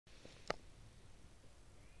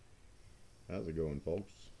How's it going,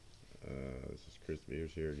 folks? This is Chris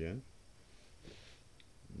Beers here again.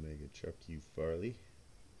 Mega Chuck U. Farley.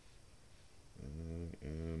 I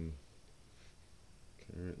am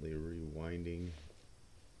currently rewinding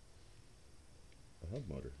a hub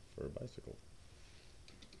motor for a bicycle.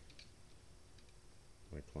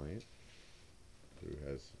 My client,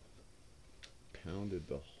 who has pounded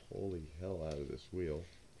the holy hell out of this wheel,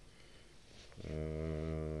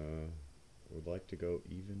 would like to go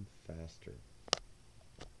even faster.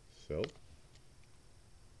 So,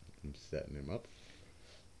 I'm setting him up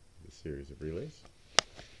with a series of relays,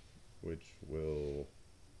 which will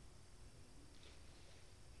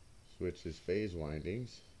switch his phase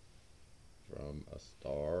windings from a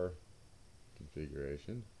star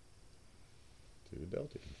configuration to a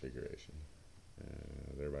delta configuration,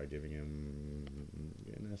 thereby giving him,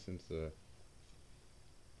 in essence, a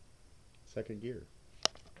second gear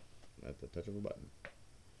at the touch of a button.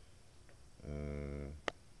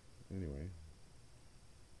 Anyway,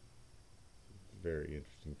 very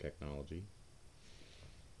interesting technology.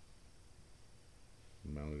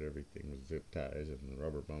 Mounted everything with zip ties and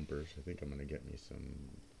rubber bumpers. I think I'm going to get me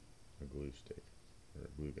a glue stick or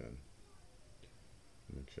a glue gun.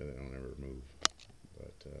 Make sure they don't ever move.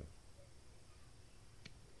 But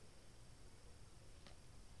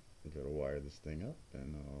I'm going to wire this thing up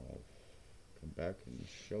and I'll come back and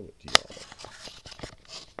show it to y'all.